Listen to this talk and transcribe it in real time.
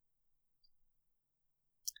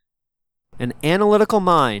An analytical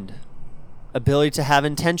mind, ability to have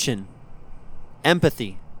intention,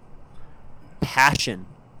 empathy, passion,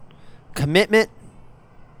 commitment,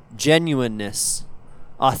 genuineness,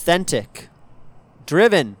 authentic,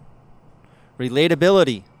 driven,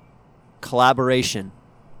 relatability, collaboration.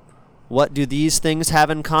 What do these things have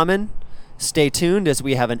in common? Stay tuned as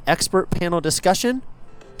we have an expert panel discussion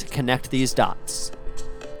to connect these dots.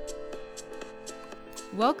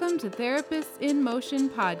 Welcome to Therapists in Motion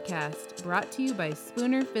podcast, brought to you by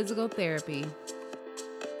Spooner Physical Therapy.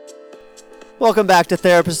 Welcome back to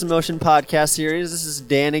Therapists in Motion podcast series. This is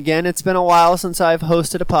Dan again. It's been a while since I've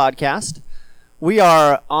hosted a podcast. We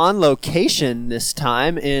are on location this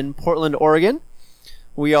time in Portland, Oregon.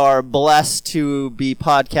 We are blessed to be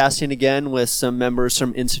podcasting again with some members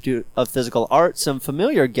from Institute of Physical Art, some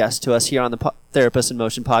familiar guests to us here on the Therapists in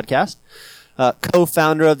Motion podcast.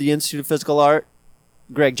 Co-founder of the Institute of Physical Art,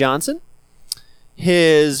 Greg Johnson,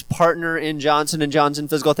 his partner in Johnson & Johnson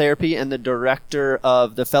Physical Therapy, and the director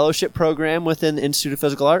of the fellowship program within the Institute of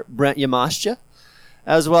Physical Art, Brent Yamashita,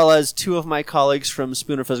 as well as two of my colleagues from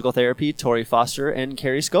Spooner Physical Therapy, Tori Foster and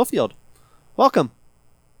Carrie Schofield. Welcome.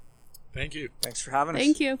 Thank you. Thanks for having us.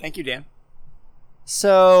 Thank you. Thank you, Dan.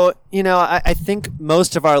 So, I think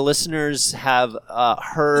most of our listeners have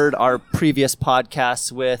heard our previous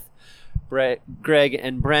podcasts with Greg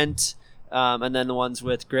and Brent, and then the ones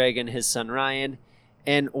with Greg and his son Ryan.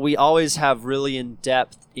 And we always have really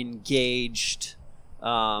in-depth, engaged,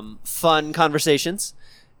 fun conversations.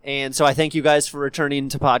 And so I thank you guys for returning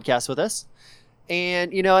to podcast with us.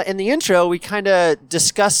 And, in the intro, we kind of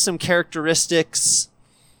discussed some characteristics,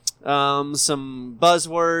 some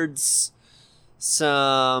buzzwords,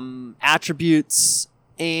 some attributes.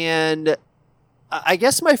 And I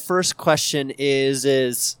guess my first question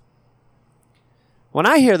is when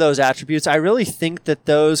I hear those attributes, I really think that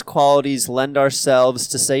those qualities lend ourselves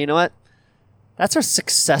to say, you know what? That's our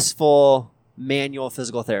successful manual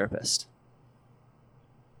physical therapist.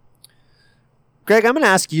 Greg, I'm going to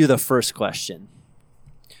ask you the first question.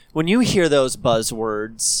 When you hear those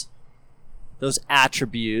buzzwords, those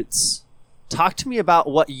attributes, talk to me about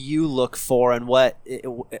what you look for and what,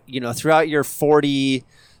 throughout your 40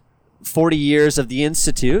 years of the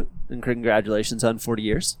Institute, and congratulations on 40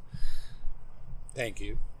 years. Thank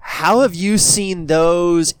you. How have you seen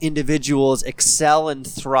those individuals excel and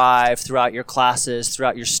thrive throughout your classes,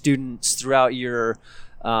 throughout your students, throughout your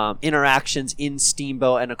interactions in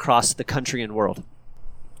Steamboat and across the country and world?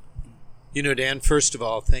 Dan, first of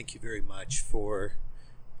all, thank you very much for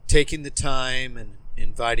taking the time and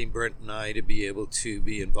inviting Brent and I to be able to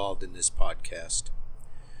be involved in this podcast.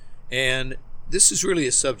 And this is really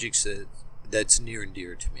a subject that's near and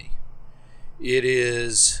dear to me. It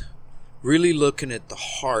is really looking at the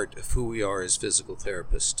heart of who we are as physical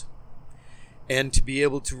therapists, and to be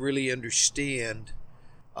able to really understand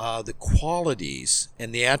the qualities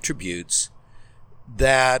and the attributes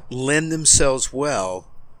that lend themselves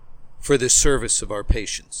well for the service of our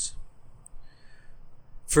patients.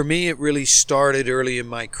 For me, it really started early in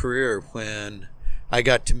my career when I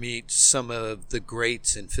got to meet some of the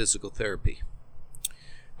greats in physical therapy.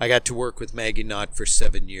 I got to work with Maggie Knott for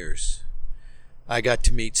 7 years. I got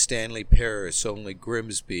to meet Stanley Paris, Olney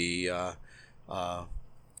Grimsby,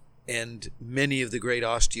 and many of the great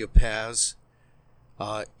osteopaths,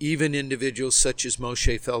 even individuals such as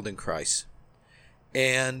Moshe Feldenkrais.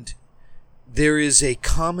 And there is a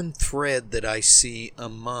common thread that I see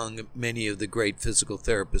among many of the great physical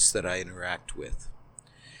therapists that I interact with.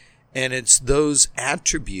 And it's those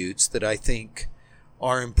attributes that I think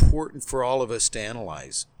are important for all of us to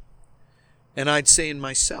analyze. And I'd say in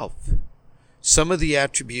myself, some of the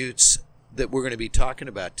attributes that we're going to be talking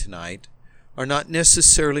about tonight are not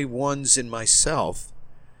necessarily ones in myself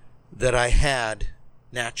that I had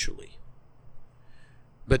naturally,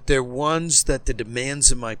 but they're ones that the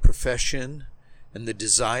demands of my profession and the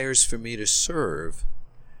desires for me to serve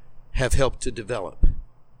have helped to develop.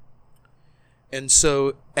 And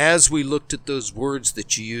so as we looked at those words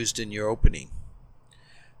that you used in your opening,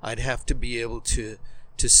 I'd have to be able to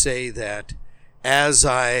say that as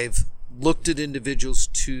I've looked at individuals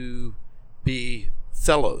to be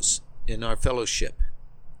fellows in our fellowship,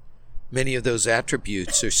 many of those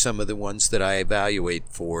attributes are some of the ones that I evaluate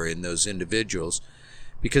for in those individuals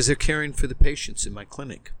because they're caring for the patients in my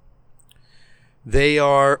clinic. They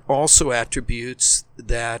are also attributes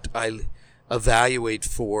that I evaluate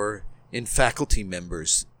for in faculty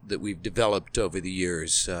members that we've developed over the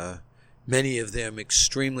years, many of them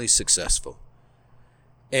extremely successful.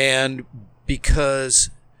 And because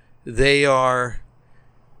they are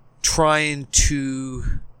trying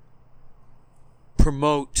to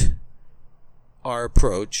promote our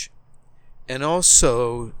approach and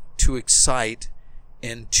also to excite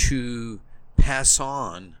and to pass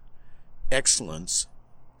on excellence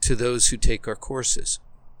to those who take our courses.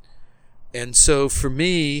 And so for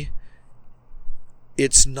me,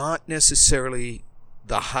 it's not necessarily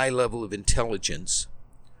the high level of intelligence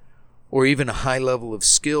or even a high level of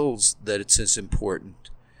skills that it's as important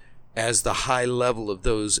as the high level of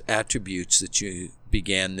those attributes that you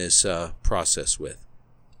began this process with.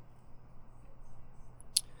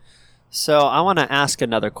 So I want to ask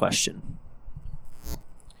another question.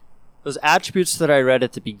 Those attributes that I read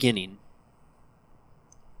at the beginning,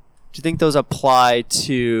 do you think those apply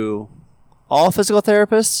to all physical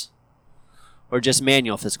therapists or just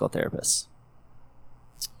manual physical therapists?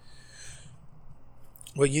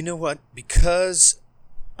 Well, you know what? Because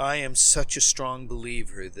I am such a strong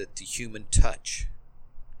believer that the human touch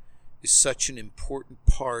is such an important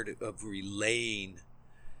part of relaying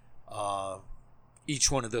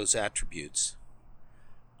each one of those attributes,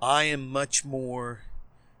 I am much more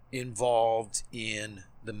involved in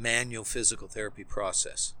the manual physical therapy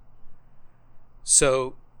process.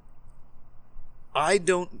 So I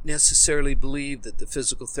don't necessarily believe that the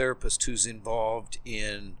physical therapist who's involved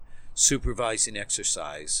in supervising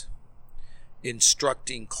exercise,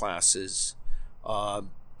 instructing classes,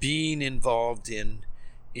 being involved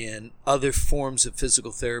in other forms of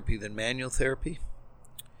physical therapy than manual therapy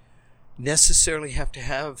necessarily have to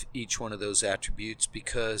have each one of those attributes,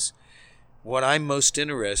 because what I'm most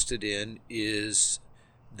interested in is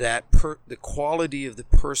that the quality of the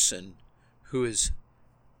person who is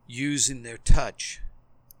using their touch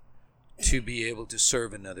to be able to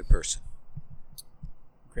serve another person.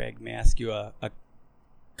 Greg, may I ask you a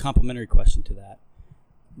complementary question to that?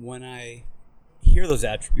 When I hear those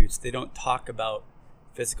attributes, they don't talk about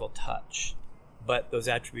physical touch, but those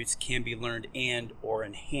attributes can be learned and or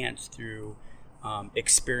enhanced through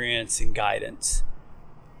experience and guidance.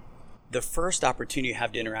 The first opportunity you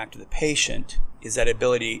have to interact with the patient is that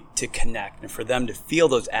ability to connect and for them to feel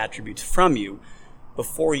those attributes from you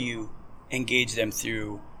before you engage them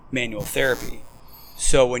through manual therapy.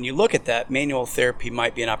 So when you look at that, manual therapy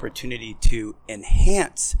might be an opportunity to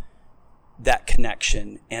enhance that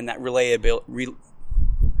connection and that relatability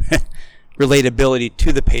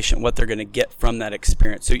to the patient, what they're going to get from that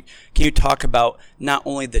experience. So can you talk about not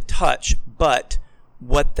only the touch, but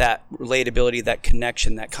what that relatability, that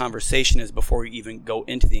connection, that conversation is before you even go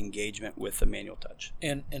into the engagement with the manual touch?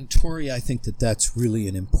 And Tori, I think that's really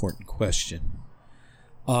an important question.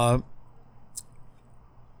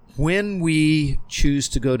 When we choose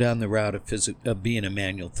to go down the route of being a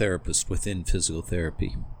manual therapist within physical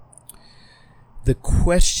therapy, the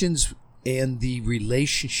questions and the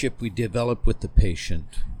relationship we develop with the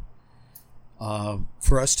patient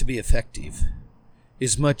for us to be effective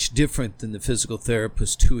is much different than the physical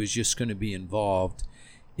therapist who is just going to be involved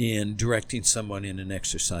in directing someone in an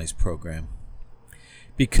exercise program.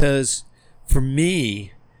 Because for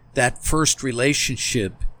me, that first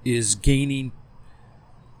relationship is gaining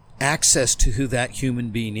access to who that human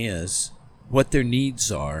being is, what their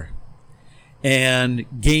needs are, and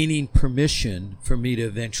gaining permission for me to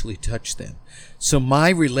eventually touch them. So my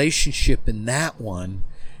relationship in that one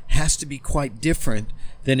has to be quite different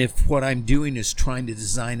than if what I'm doing is trying to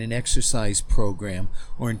design an exercise program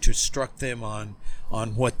or to instruct them on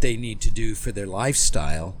what they need to do for their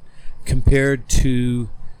lifestyle, compared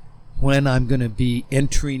to when I'm going to be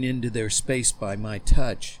entering into their space by my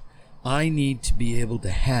touch. I need to be able to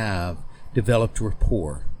have developed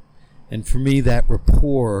rapport. And for me, that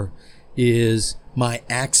rapport is my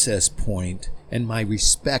access point and my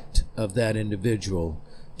respect of that individual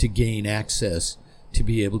to gain access to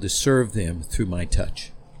be able to serve them through my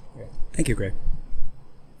touch. Thank you, Greg.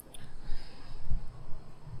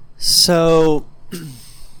 So,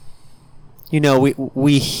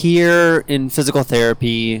 we hear in physical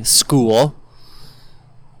therapy school,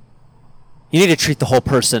 you need to treat the whole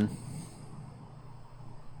person.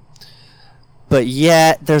 But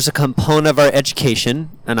yet, there's a component of our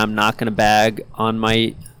education, and I'm not going to bag on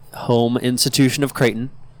my home institution of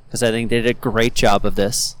Creighton, because I think they did a great job of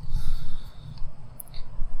this.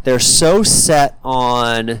 They're so set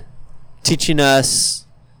on teaching us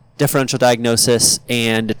differential diagnosis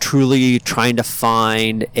and truly trying to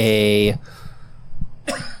find a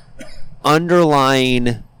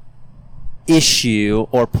underlying issue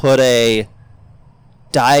or put a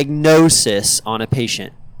diagnosis on a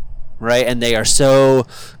patient, right? And they are so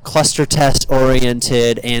cluster test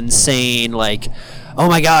oriented and saying like, oh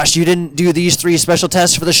my gosh, you didn't do these 3 special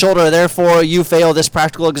tests for the shoulder, therefore you fail this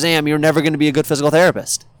practical exam, you're never going to be a good physical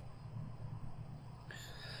therapist.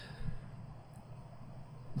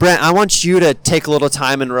 Brent, I want you to take a little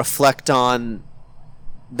time and reflect on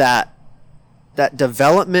that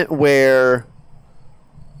development where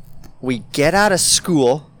we get out of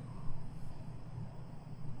school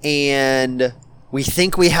and we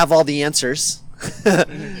think we have all the answers.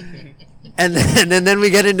 and then we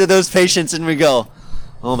get into those patients and we go,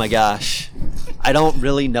 oh my gosh, I don't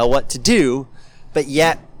really know what to do, but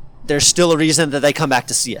yet there's still a reason that they come back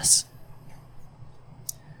to see us.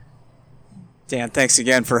 Dan, thanks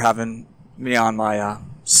again for having me on my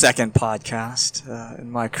second podcast in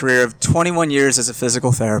my career of 21 years as a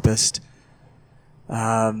physical therapist.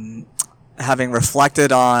 Having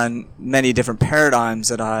reflected on many different paradigms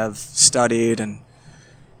that I've studied and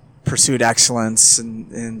pursued excellence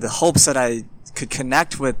in the hopes that I could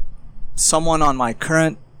connect with someone on my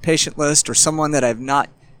current patient list or someone that I've not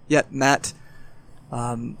yet met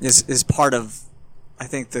is part of, I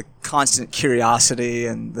think, the constant curiosity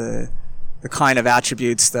and the kind of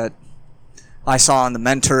attributes that I saw in the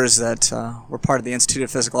mentors that were part of the Institute of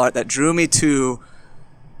Physical Art that drew me to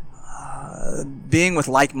being with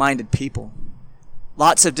like-minded people.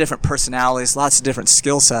 Lots of different personalities, lots of different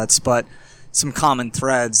skill sets, but some common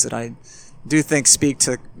threads that I do think speak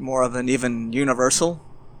to more of an even universal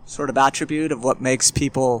sort of attribute of what makes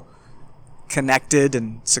people connected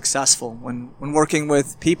and successful when working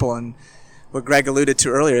with people. And what Greg alluded to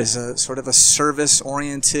earlier is a sort of a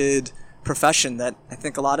service-oriented profession that I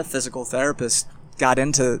think a lot of physical therapists got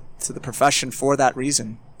into the profession for that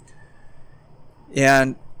reason.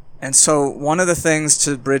 And so one of the things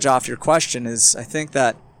to bridge off your question is I think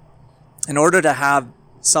that in order to have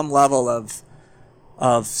some level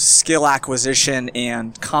of skill acquisition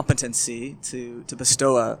and competency to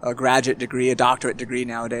bestow a graduate degree, a doctorate degree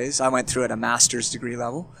nowadays, I went through at a master's degree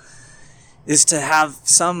level, is to have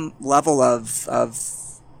some level of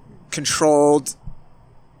controlled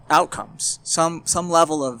outcomes, some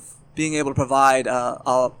level of being able to provide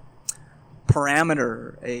a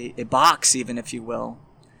parameter, a box even, if you will.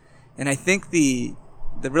 And I think the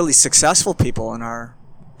really successful people in our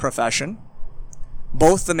profession,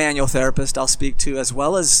 both the manual therapist I'll speak to as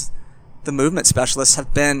well as the movement specialists,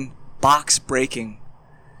 have been box breaking.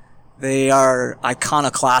 They are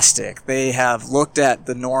iconoclastic. They have looked at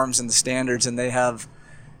the norms and the standards, and they have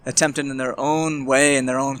attempted in their own way, in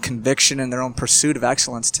their own conviction, in their own pursuit of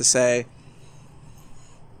excellence to say,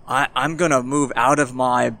 I'm going to move out of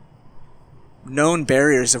my known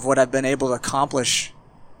barriers of what I've been able to accomplish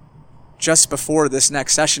just before this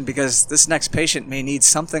next session, because this next patient may need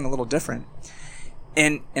something a little different.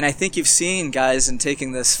 And I think you've seen, guys, in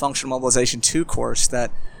taking this Functional Mobilization 2 course,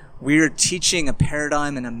 that we're teaching a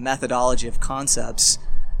paradigm and a methodology of concepts.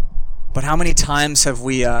 But how many times have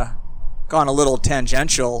we gone a little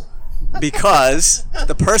tangential because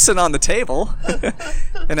the person on the table,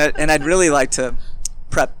 and I'd really like to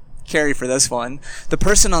prep Carrie for this one, the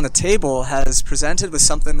person on the table has presented with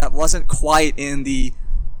something that wasn't quite in the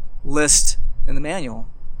list in the manual.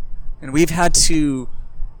 And we've had to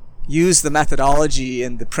use the methodology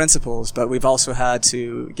and the principles, but we've also had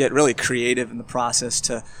to get really creative in the process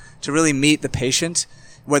to really meet the patient,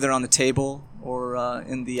 whether on the table or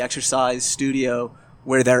in the exercise studio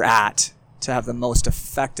where they're at, to have the most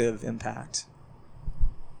effective impact.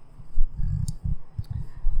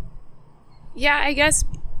 Yeah, I guess,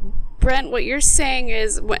 Brent, what you're saying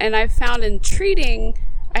is, and I've found in treating,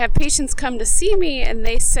 I have patients come to see me and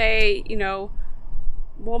they say,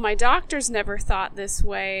 well, my doctor's never thought this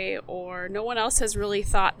way, or no one else has really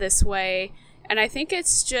thought this way. And I think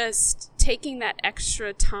it's just taking that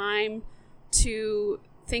extra time to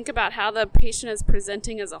think about how the patient is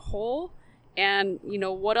presenting as a whole, and,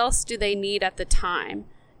 what else do they need at the time.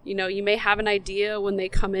 You may have an idea when they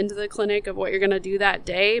come into the clinic of what you're going to do that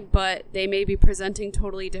day, but they may be presenting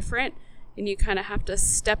totally different, and you kind of have to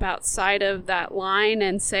step outside of that line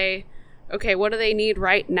and say, okay, what do they need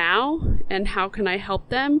right now, and how can I help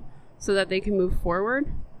them so that they can move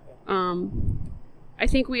forward? I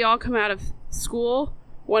think we all come out of school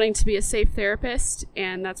wanting to be a safe therapist,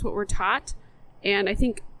 and that's what we're taught. And I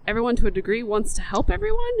think everyone, to a degree, wants to help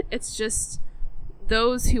everyone. It's just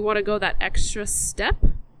those who want to go that extra step,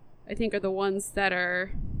 I think, are the ones that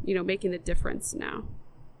are, making the difference now.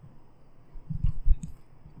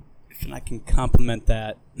 And I can compliment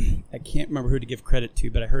that. I can't remember who to give credit to,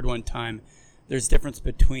 but I heard one time there's a difference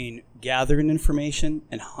between gathering information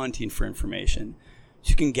and hunting for information. So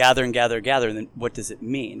you can gather and gather and gather, and then what does it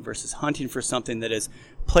mean? Versus hunting for something that is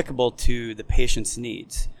applicable to the patient's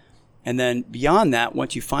needs. And then beyond that,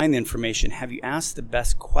 once you find the information, have you asked the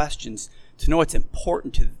best questions to know what's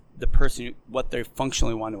important to the person, what they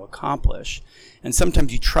functionally want to accomplish? And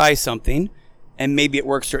sometimes you try something and maybe it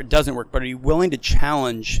works or it doesn't work, but are you willing to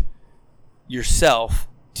challenge yourself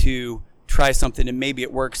to try something and maybe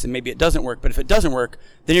it works and maybe it doesn't work? But if it doesn't work,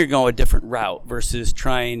 then you're going a different route versus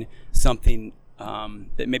trying something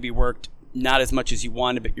that maybe worked not as much as you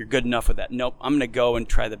wanted, but you're good enough with that. Nope, I'm going to go and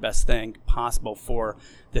try the best thing possible for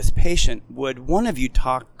this patient. Would one of you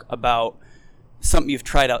talk about something you've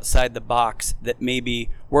tried outside the box that maybe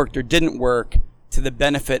worked or didn't work to the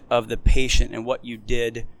benefit of the patient, and what you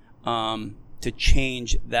did to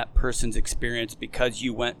change that person's experience because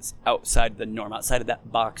you went outside the norm, outside of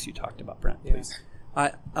that box you talked about, Brent, please?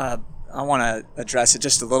 I want to address it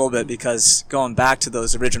just a little bit, because going back to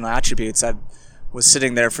those original attributes, I was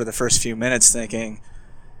sitting there for the first few minutes thinking,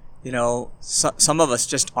 some of us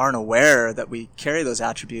just aren't aware that we carry those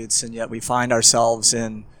attributes, and yet we find ourselves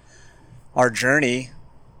in our journey,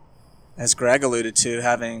 as Greg alluded to,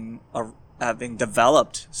 having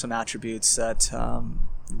developed some attributes that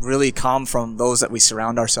really come from those that we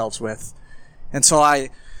surround ourselves with. And so I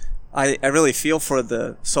really feel for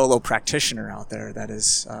the solo practitioner out there that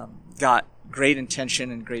has got great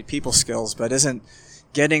intention and great people skills, but isn't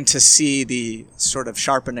getting to see the sort of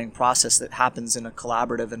sharpening process that happens in a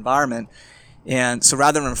collaborative environment. And so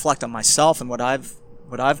rather than reflect on myself and what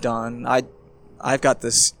I've done, I've got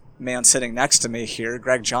this man sitting next to me here,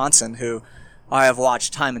 Greg Johnson, who I have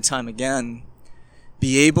watched time and time again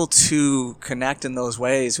be able to connect in those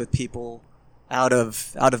ways with people out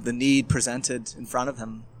of the need presented in front of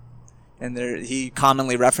him. And he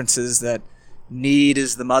commonly references that need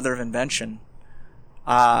is the mother of invention.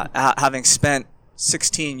 Having spent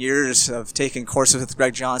 16 years of taking courses with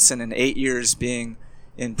Greg Johnson and 8 years being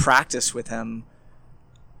in practice with him,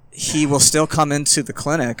 he will still come into the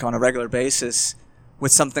clinic on a regular basis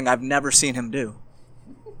with something I've never seen him do.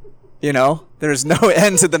 There's no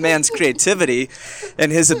end to the man's creativity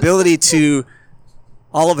and his ability to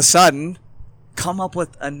all of a sudden come up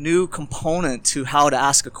with a new component to how to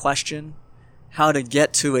ask a question, how to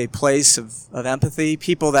get to a place of empathy.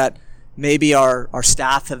 People that maybe our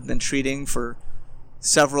staff have been treating for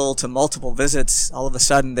several to multiple visits, all of a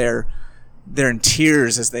sudden they're in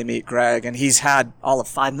tears as they meet Greg, and he's had all of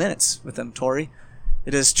 5 minutes with them, Tori.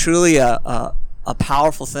 It is truly a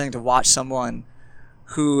powerful thing to watch someone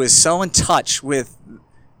who is so in touch with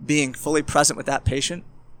being fully present with that patient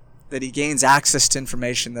that he gains access to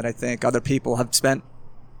information that I think other people have spent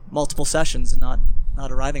multiple sessions and not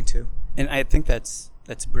arriving to. And I think that's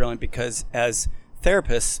brilliant, because as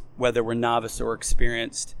therapists, whether we're novice or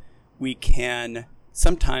experienced, we can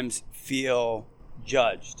sometimes feel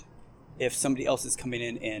judged if somebody else is coming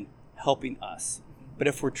in and helping us. But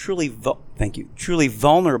if we're truly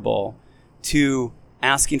vulnerable to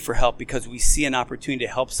asking for help because we see an opportunity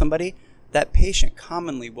to help somebody, that patient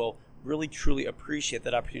commonly will really truly appreciate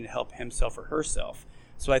that opportunity to help himself or herself.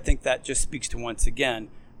 So I think that just speaks to, once again,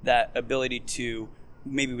 that ability to,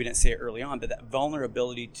 maybe we didn't say it early on, but that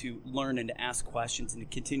vulnerability to learn and to ask questions and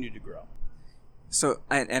to continue to grow. So,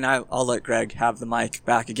 I'll let Greg have the mic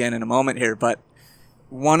back again in a moment here, but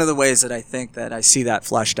one of the ways that I think that I see that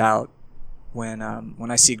fleshed out when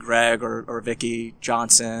I see Greg or Vicki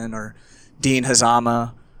Johnson or Dean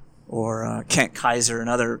Hazama or Kent Kaiser and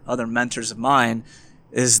other mentors of mine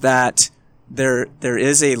is that there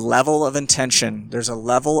is a level of intention. There's a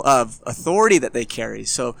level of authority that they carry.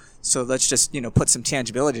 So let's just put some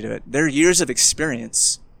tangibility to it. Their years of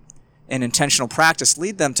experience and intentional practice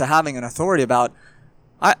lead them to having an authority about,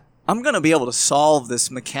 I'm going to be able to solve this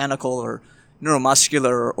mechanical or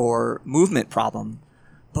neuromuscular or movement problem.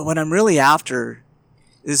 But what I'm really after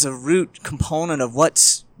is a root component of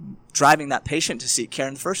what's driving that patient to seek care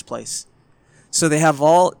in the first place. So they have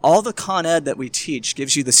all the Con Ed that we teach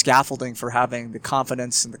gives you the scaffolding for having the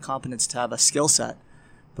confidence and the competence to have a skill set.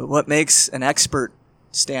 But what makes an expert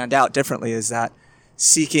stand out differently is that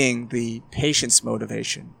seeking the patient's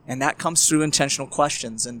motivation. And that comes through intentional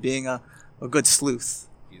questions and being a good sleuth.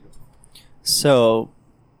 So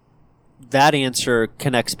that answer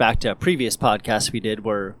connects back to a previous podcast we did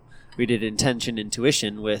where we did Intention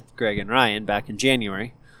Intuition with Greg and Ryan back in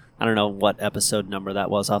January. I don't know what episode number that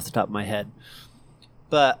was off the top of my head.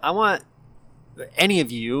 But I want any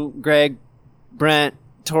of you, Greg, Brent,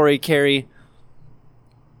 Tori, Carrie,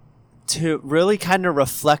 to really kind of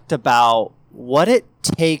reflect about what it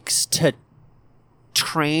takes to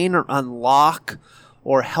train or unlock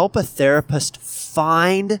or help a therapist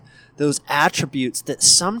find those attributes that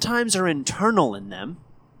sometimes are internal in them,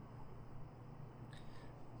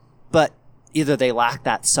 but either they lack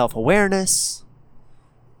that self-awareness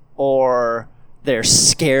or they're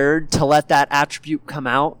scared to let that attribute come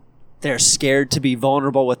out. They're scared to be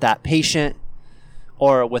vulnerable with that patient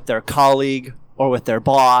or with their colleague or with their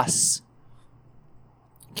boss.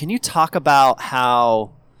 Can you talk about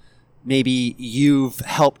how maybe you've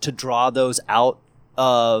helped to draw those out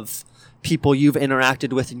of people you've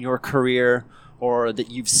interacted with in your career, or that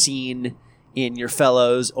you've seen in your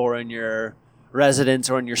fellows or in your residents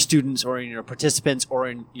or in your students or in your participants or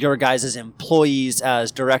in your guys as employees,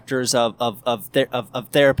 as directors of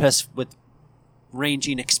therapists with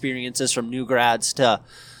ranging experiences from new grads to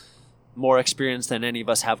more experience than any of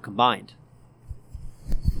us have combined?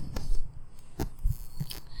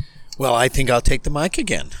 Well, I think I'll take the mic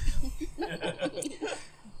again.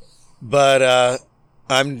 But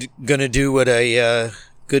I'm going to do what a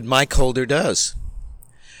good mic holder does.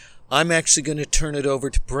 I'm actually going to turn it over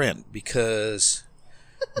to Brent, because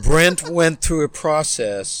Brent went through a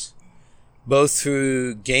process both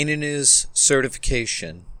through gaining his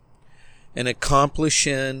certification and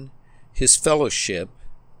accomplishing his fellowship,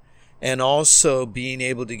 and also being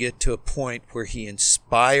able to get to a point where he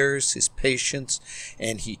inspires his patients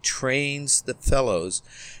and he trains the fellows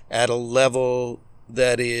at a level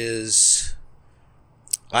that is,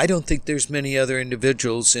 I don't think there's many other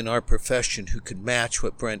individuals in our profession who could match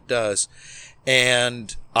what Brent does.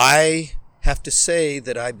 And I have to say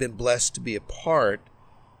that I've been blessed to be a part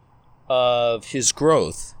of his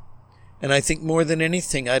growth. And I think more than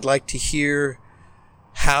anything, I'd like to hear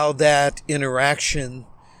how that interaction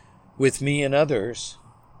with me and others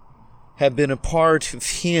have been a part of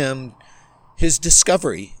him, his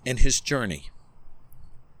discovery and his journey.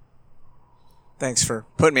 Thanks for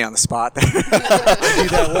putting me on the spot there. You do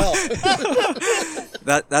that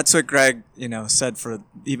well. That's what Greg, said for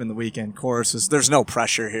even the weekend course, is there's no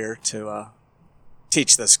pressure here to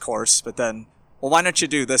teach this course, but then, well, why don't you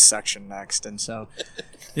do this section next? And so,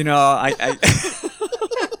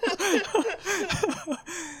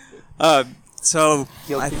 so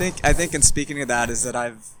I think in speaking of that is that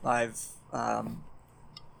I've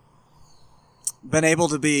been able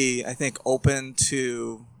to be, I think, open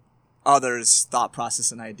to others' thought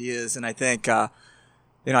process and ideas. And I think, I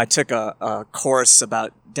took a course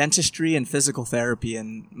about dentistry and physical therapy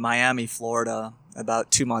in Miami, Florida, about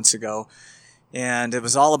 2 months ago. And it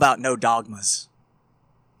was all about no dogmas.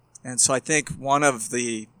 And so I think one of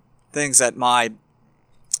the things that my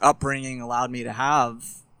upbringing allowed me to have,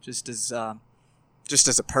 just as a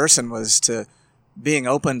person, was to being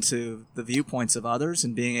open to the viewpoints of others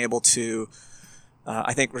and being able to,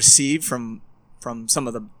 I think, receive from some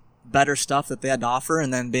of the better stuff that they had to offer,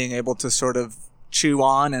 and then being able to sort of chew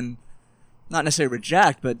on and not necessarily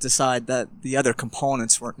reject, but decide that the other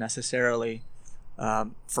components weren't necessarily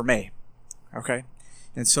for me. Okay?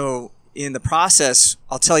 And so in the process,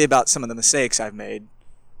 I'll tell you about some of the mistakes I've made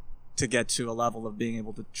to get to a level of being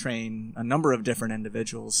able to train a number of different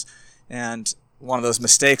individuals. And one of those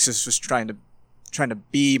mistakes is just trying to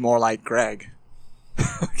be more like Greg.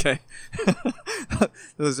 Okay.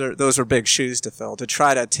 Those are big shoes to fill, to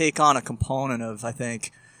try to take on a component of, I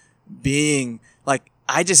think, being like,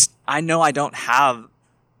 I know I don't have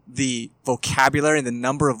the vocabulary and the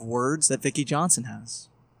number of words that Vicki Johnson has.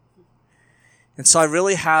 And so I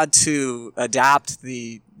really had to adapt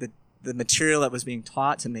the material that was being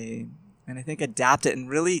taught to me, and I think adapt it and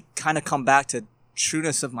really kind of come back to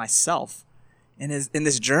trueness of myself. And in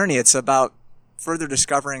this journey, it's about further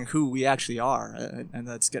discovering who we actually are, and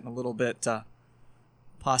that's getting a little bit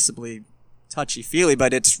possibly touchy-feely,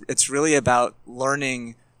 but it's really about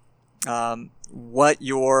learning what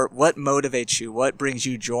motivates you, what brings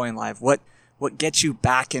you joy in life, what gets you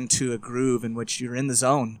back into a groove in which you're in the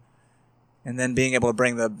zone, and then being able to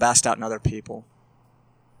bring the best out in other people.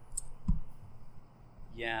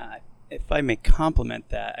 Yeah, if I may compliment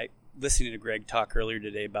that, listening to Greg talk earlier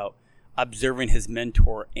today about observing his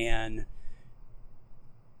mentor and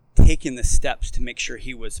taking the steps to make sure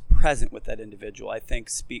he was present with that individual, I think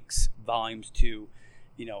speaks volumes to,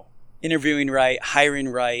 interviewing right, hiring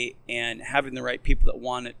right, and having the right people that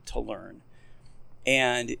want it to learn.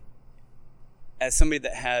 And as somebody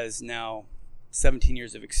that has now 17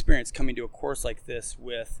 years of experience, coming to a course like this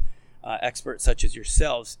with experts such as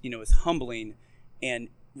yourselves, is humbling and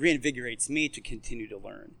reinvigorates me to continue to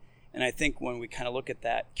learn. And I think when we kind of look at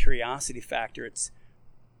that curiosity factor, it's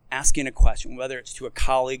asking a question, whether it's to a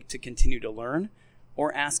colleague to continue to learn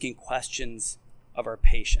or asking questions of our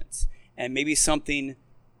patients. And maybe something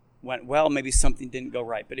went well, maybe something didn't go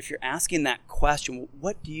right. But if you're asking that question,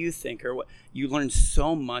 what do you think? Or what you learn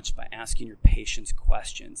so much by asking your patients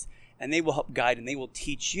questions. And they will help guide and they will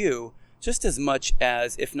teach you just as much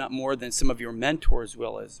as, if not more than, some of your mentors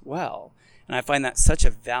will as well. And I find that such a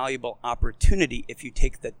valuable opportunity if you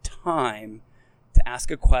take the time to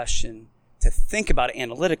ask a question, to think about it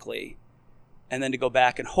analytically, and then to go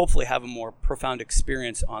back and hopefully have a more profound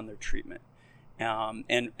experience on their treatment.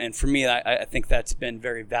 And for me, I think that's been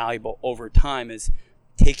very valuable over time, is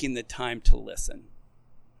taking the time to listen.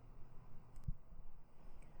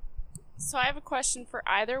 So I have a question for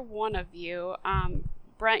either one of you.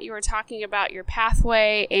 Brent, you were talking about your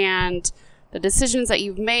pathway and the decisions that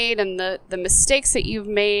you've made and the mistakes that you've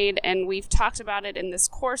made, and we've talked about it in this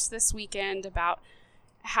course this weekend about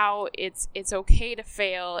how it's okay to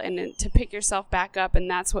fail and to pick yourself back up, and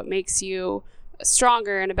that's what makes you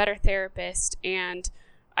stronger and a better therapist. And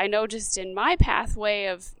I know just in my pathway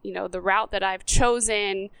of, the route that I've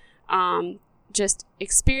chosen, just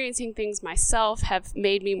experiencing things myself have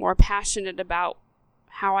made me more passionate about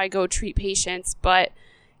how I go treat patients. But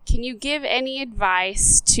can you give any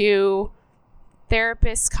advice to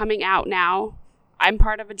therapists coming out now? I'm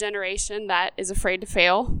part of a generation that is afraid to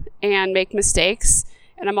fail and make mistakes.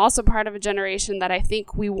 And I'm also part of a generation that I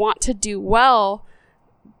think we want to do well,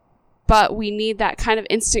 but we need that kind of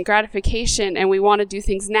instant gratification, and we want to do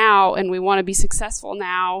things now, and we want to be successful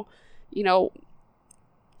now.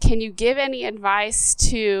 Can you give any advice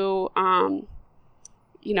to, how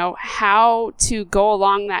to go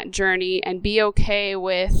along that journey and be okay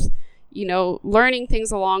with, learning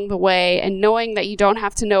things along the way and knowing that you don't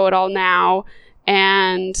have to know it all now,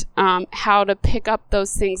 and how to pick up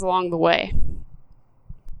those things along the way?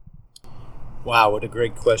 Wow, what a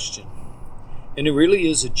great question. And it really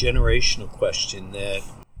is a generational question that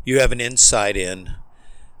you have an insight in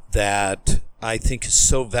that I think is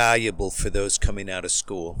so valuable for those coming out of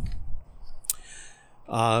school.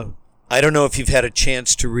 I don't know if you've had a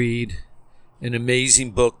chance to read an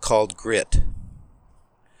amazing book called Grit.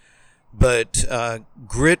 But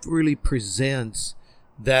Grit really presents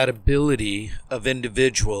that ability of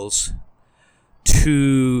individuals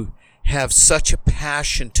to have such a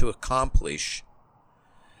passion to accomplish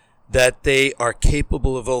that they are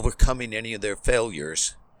capable of overcoming any of their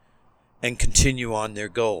failures and continue on their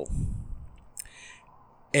goal.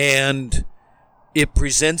 And it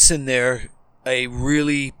presents in there a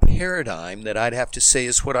really paradigm that I'd have to say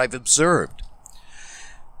is what I've observed.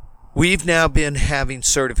 We've now been having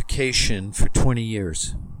certification for 20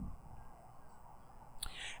 years.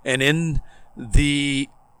 And in the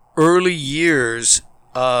early years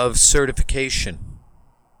of certification,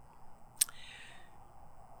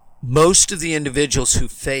 most of the individuals who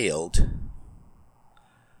failed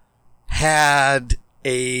had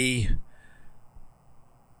a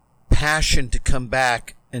passion to come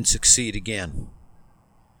back and succeed again.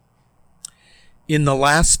 In the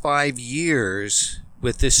last 5 years,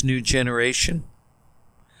 with this new generation,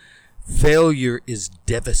 failure is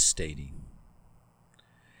devastating.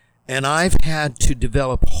 And I've had to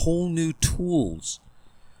develop whole new tools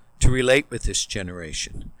to relate with this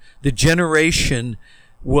generation. The generation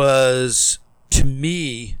was, to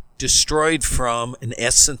me, destroyed from an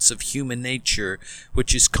essence of human nature,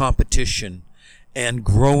 which is competition and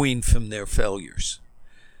growing from their failures.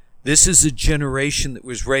 This is a generation that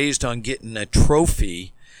was raised on getting a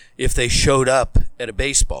trophy if they showed up at a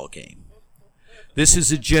baseball game. This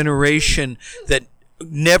is a generation that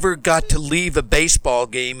never got to leave a baseball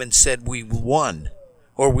game and said we won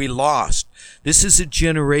or we lost. This is a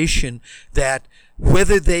generation that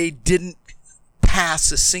whether they didn't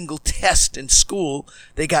pass a single test in school,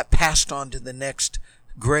 they got passed on to the next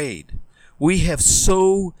grade. We have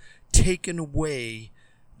so taken away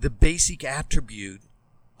the basic attribute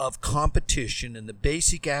of competition and the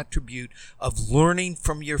basic attribute of learning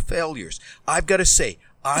from your failures. I've got to say,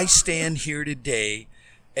 I stand here today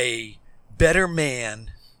a better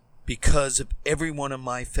man because of every one of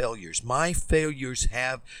my failures. My failures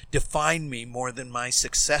have defined me more than my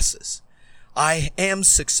successes. I am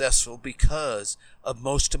successful because of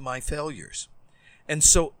most of my failures. And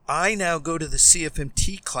so I now go to the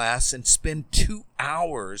CFMT class and spend 2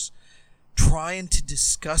 hours trying to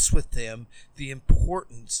discuss with them the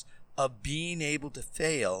importance of being able to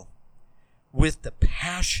fail with the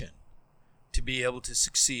passion to be able to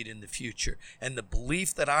succeed in the future and the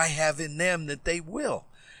belief that I have in them that they will.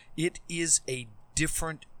 It is a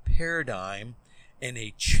different paradigm and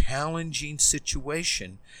a challenging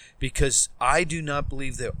situation because I do not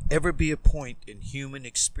believe there'll ever be a point in human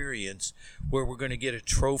experience where we're going to get a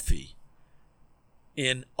trophy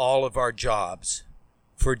in all of our jobs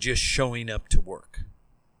for just showing up to work.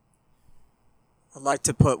 I'd like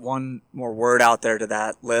to put one more word out there to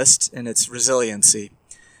that list, and it's resiliency.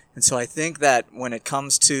 And so I think that when it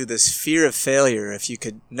comes to this fear of failure,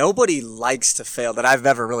 nobody likes to fail that I've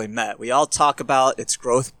ever really met. We all talk about its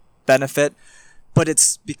growth benefit, but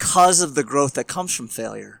it's because of the growth that comes from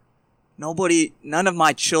failure. None of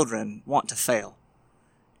my children want to fail.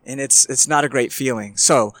 And it's not a great feeling.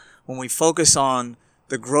 So when we focus on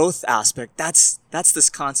the growth aspect, that's this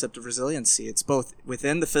concept of resiliency. It's both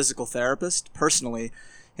within the physical therapist personally,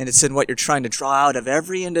 and it's in what you're trying to draw out of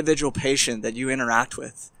every individual patient that you interact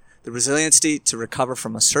with. The resiliency to recover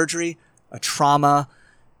from a surgery, a trauma,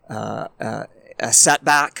 a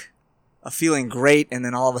setback, a feeling great, and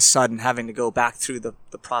then all of a sudden having to go back through the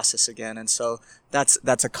process again. And so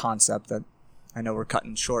that's a concept that I know we're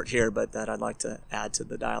cutting short here, but that I'd like to add to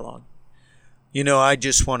the dialogue. You know, I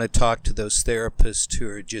just want to talk to those therapists who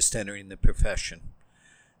are just entering the profession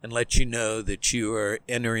and let you know that you are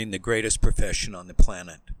entering the greatest profession on the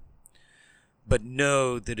planet. But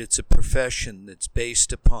know that it's a profession that's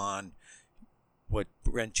based upon what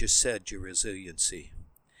Brent just said, your resiliency.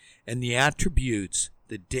 And the attributes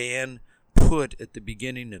that Dan put at the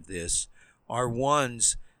beginning of this are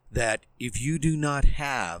ones that if you do not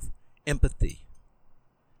have empathy,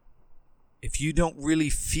 if you don't really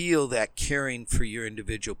feel that caring for your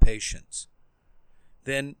individual patients,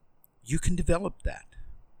 then you can develop that.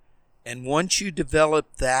 And once you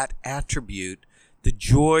develop that attribute, the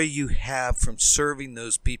joy you have from serving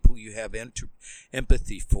those people you have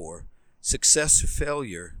empathy for, success or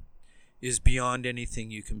failure, is beyond anything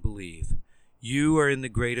you can believe. You are in the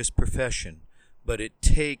greatest profession, but it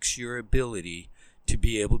takes your ability to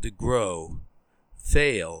be able to grow,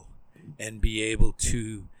 fail, and be able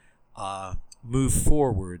to move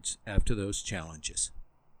forwards after those challenges.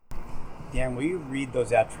 Dan, will you read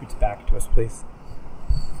those attributes back to us, please?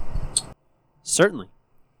 Certainly.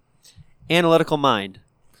 Analytical mind,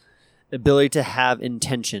 ability to have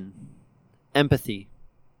intention, empathy,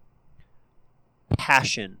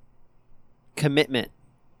 passion, commitment,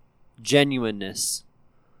 genuineness,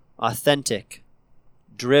 authentic,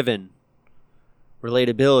 driven,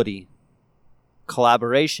 relatability,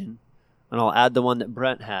 collaboration, and I'll add the one that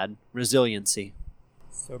Brent had, resiliency.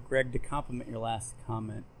 So, Greg, to complement your last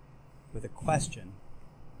comment with a question,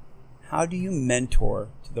 how do you mentor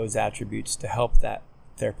to those attributes to help that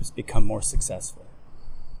therapist become more successful?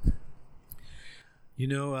 You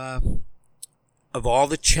know, of all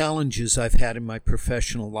the challenges I've had in my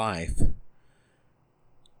professional life,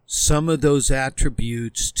 some of those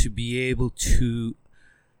attributes to be able to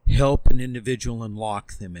help an individual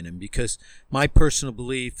unlock them in him, because my personal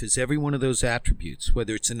belief is every one of those attributes,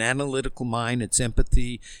 whether it's an analytical mind, it's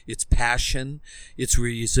empathy, it's passion, it's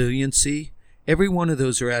resiliency, every one of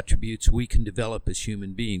those are attributes we can develop as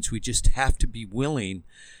human beings. We just have to be willing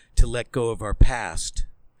to let go of our past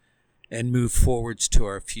and move forwards to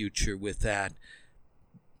our future with that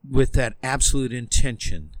absolute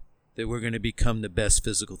intention that we're going to become the best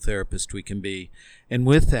physical therapist we can be. And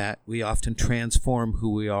with that, we often transform who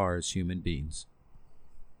we are as human beings.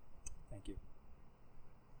 Thank you.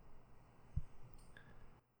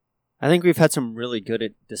 I think we've had some really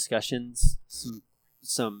good discussions,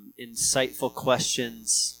 some insightful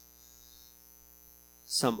questions,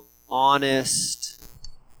 some honest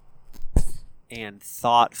and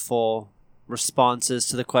thoughtful responses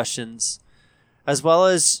to the questions, as well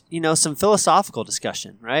as, some philosophical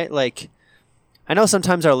discussion, right? Like, I know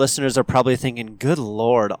sometimes our listeners are probably thinking, good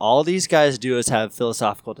Lord, all these guys do is have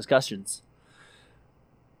philosophical discussions.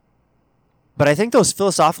 But I think those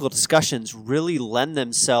philosophical discussions really lend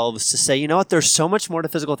themselves to say, you know what, there's so much more to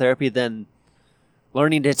physical therapy than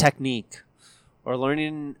learning a technique or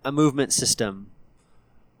learning a movement system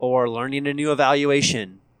or learning a new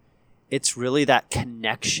evaluation. It's really that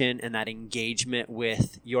connection and that engagement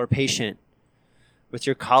with your patient, with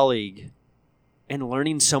your colleague, and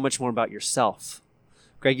learning so much more about yourself.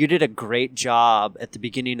 Greg, you did a great job at the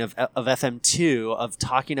beginning of FM2 of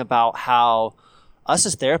talking about how us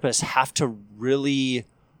as therapists have to really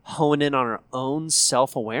hone in on our own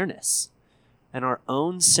self-awareness and our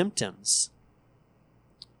own symptoms.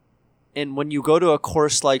 And when you go to a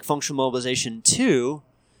course like Functional Mobilization 2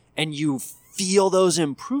 and you feel those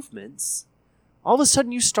improvements, all of a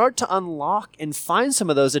sudden you start to unlock and find some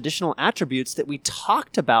of those additional attributes that we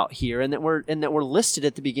talked about here and that were listed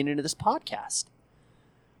at the beginning of this podcast.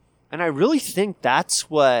 And I really think that's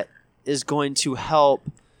what is going to help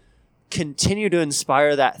continue to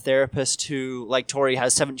inspire that therapist who, like Tori,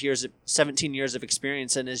 has 17 years of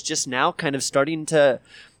experience and is just now kind of starting to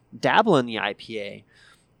dabble in the IPA.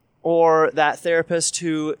 Or that therapist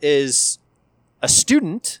who is a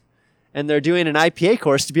student and they're doing an IPA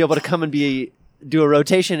course to be able to come and do a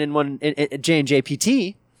rotation at J&J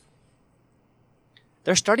PT.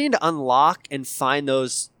 They're starting to unlock and find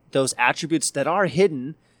those attributes that are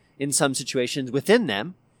hidden in some situations within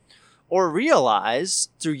them, or realize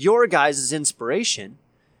through your guys' inspiration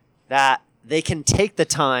that they can take the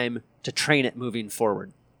time to train it moving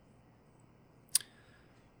forward.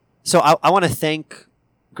 So I want to thank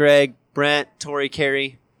Greg, Brent, Tori,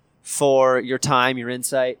 Carrie, for your time, your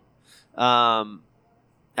insight.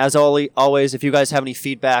 As always, if you guys have any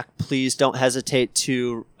feedback, please don't hesitate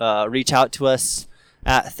to reach out to us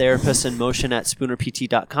at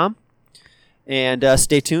therapistsinmotion@spoonerpt.com. And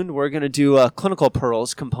stay tuned. We're going to do a clinical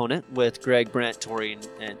pearls component with Greg, Brent, Tori,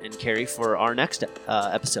 and Carrie for our next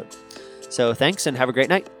episode. So thanks, and have a great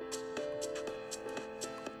night.